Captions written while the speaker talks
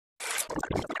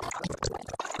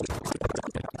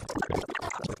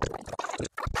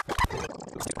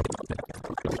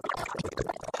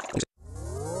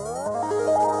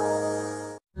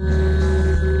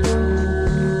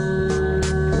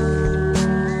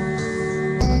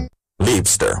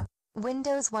Leapster.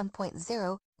 Windows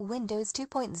 1.0, Windows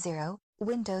 2.0,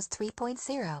 Windows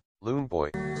 3.0. Loon Boy.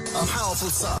 A powerful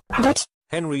son.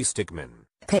 Henry Stickmin.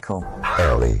 Pickle.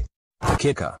 Early.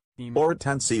 Kicker.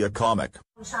 Hortensia Comic.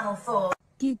 Channel 4.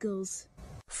 Giggles.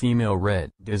 Female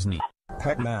Red. Disney.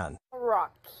 Pac-Man.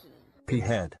 Rocky.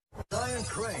 P-Head. Lion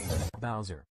Crane.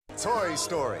 Bowser. Toy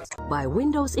Story. By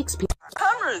Windows XP.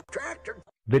 Henry. Tractor.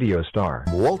 Video Star.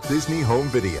 Walt Disney Home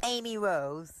Video. Amy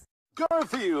Rose.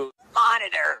 Garfield.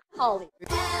 Monitor. Holly.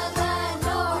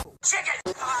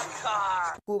 Chicken.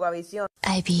 Car. Cubavision.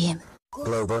 IBM.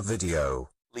 Global Video.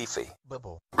 Leafy.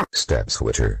 Bibble. Step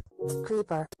Switcher.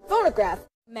 Creeper. Phonograph.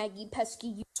 Maggie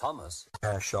Pesky. Thomas.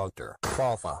 Air Shelter.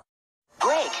 Falfa.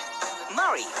 Greg,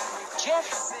 Murray,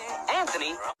 Jeff,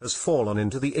 Anthony Has fallen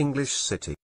into the English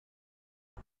city.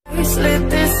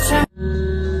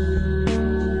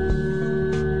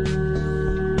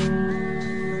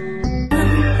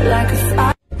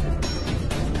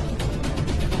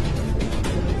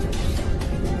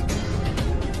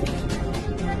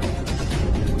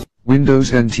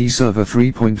 Windows NT Server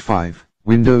 3.5,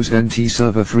 Windows NT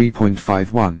Server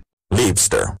 3.51.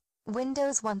 Leapster.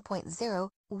 Windows 1.0,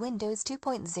 Windows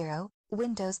 2.0,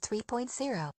 Windows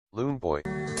 3.0. Loon Boy.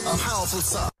 A powerful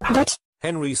son.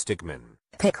 Henry Stickmin.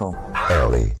 Pickle.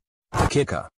 Early.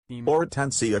 Kicker.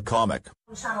 Hortensia Comic.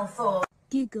 Channel 4.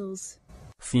 Giggles.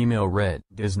 Female Red.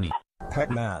 Disney.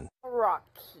 Pac-Man.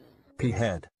 Rocky.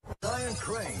 P-Head. Lion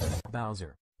Crane.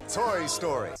 Bowser. Toy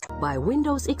Story. By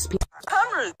Windows XP.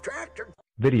 Henry. Tractor.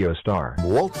 Video Star.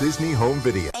 Walt Disney Home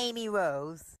Video. Amy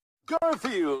Rose.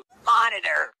 Garfield.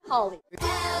 Monitor. Holly.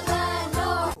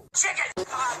 Chicken.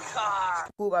 Car.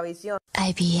 Cubavision.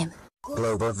 IBM.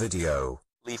 Global Video.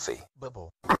 Leafy.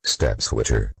 Bibble. Step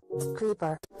Switcher.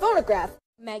 Creeper. Phonograph.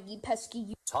 Maggie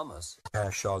Pesky. Thomas.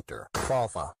 Air Shelter.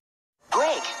 Falfa.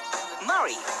 Greg,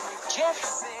 Murray,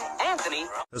 Jeff, Anthony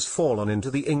Has fallen into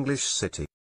the English city.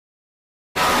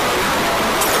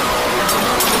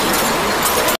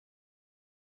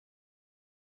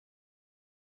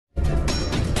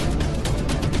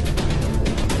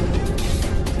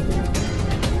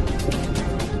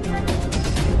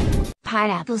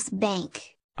 Pineapples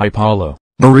Bank. Apollo.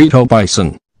 Burrito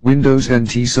Bison. Windows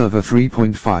NT Server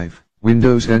 3.5,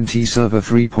 Windows NT Server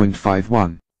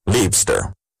 3.51.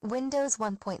 Leapster. Windows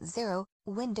 1.0,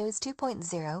 Windows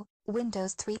 2.0,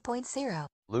 Windows 3.0.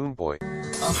 Loon Boy.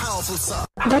 A powerful son.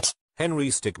 Henry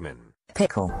Stickmin.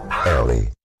 Pickle. Early.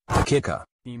 Kicker.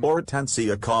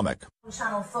 Hortensia Comic.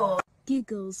 Channel 4.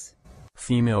 Giggles.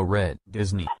 Female Red.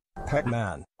 Disney.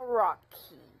 Pac-Man.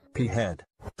 Rocky. P-Head.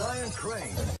 Lion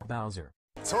Crane. Bowser.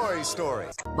 Toy Story.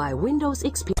 By Windows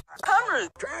XP. Henry.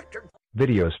 Tractor.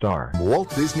 Video Star. Walt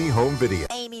Disney Home Video.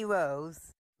 Amy Rose.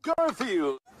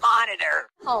 Garfield. Monitor.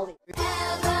 Holly.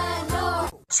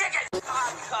 Chicken.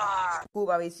 Car.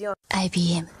 Cubavision.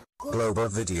 IBM. Global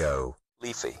Video.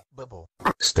 Leafy. Bibble.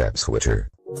 Step Switcher.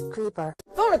 Creeper.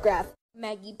 Phonograph.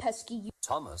 Maggie Pesky.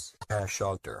 Thomas. Air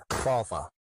Shelter. Falfa.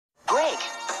 Greg,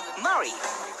 Murray,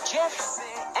 Jeff,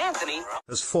 Anthony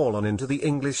Has fallen into the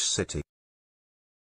English city.